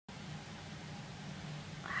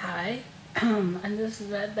die. And this is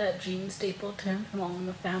that Jean Stapleton from All in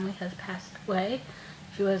the Family has passed away.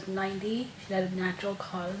 She was 90. She died of natural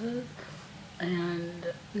causes. And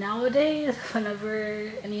nowadays,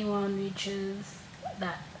 whenever anyone reaches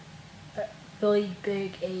that really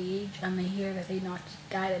big age and they hear that they not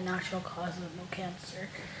died of natural causes, no cancer,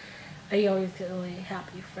 I always get really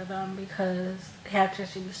happy for them because cancer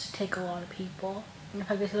seems to take a lot of people. And the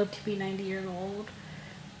fact that they live to be 90 years old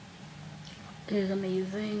is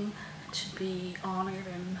amazing to be honored.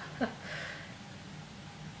 And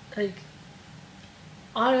like,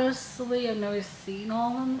 honestly, I've never seen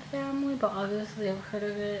All in the Family, but obviously I've heard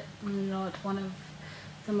of it. You know, it's one of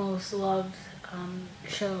the most loved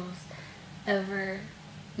shows ever.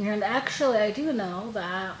 And actually, I do know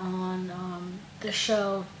that on the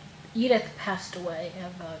show, Edith passed away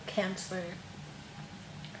of cancer.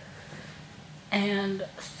 And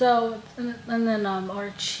so, and then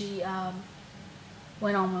Archie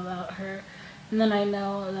went on about her. And then I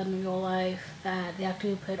know that in real life that the actor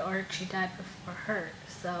who played Archie died before her.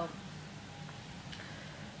 So,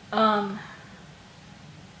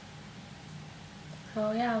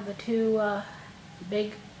 so yeah, the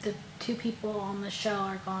two people on the show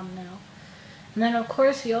are gone now. And then of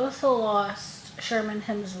course we also lost Sherman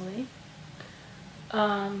Hemsley,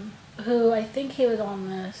 who I think he was on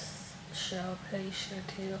this show, pretty sure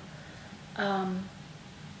too.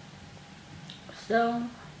 So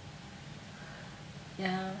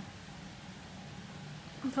yeah,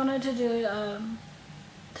 I wanted to do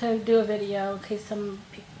a video in case some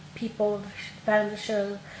people found the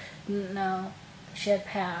show didn't know she had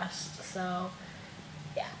passed. So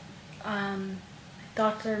yeah,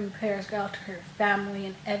 thoughts and prayers go out to her family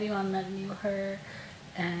and everyone that knew her,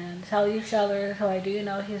 and tell each other, so I do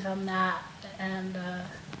know he's on that. And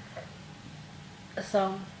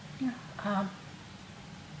so yeah,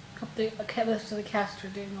 hope the rest of the cast are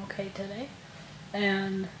doing okay today.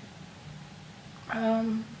 And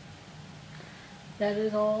that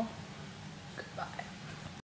is all. Goodbye.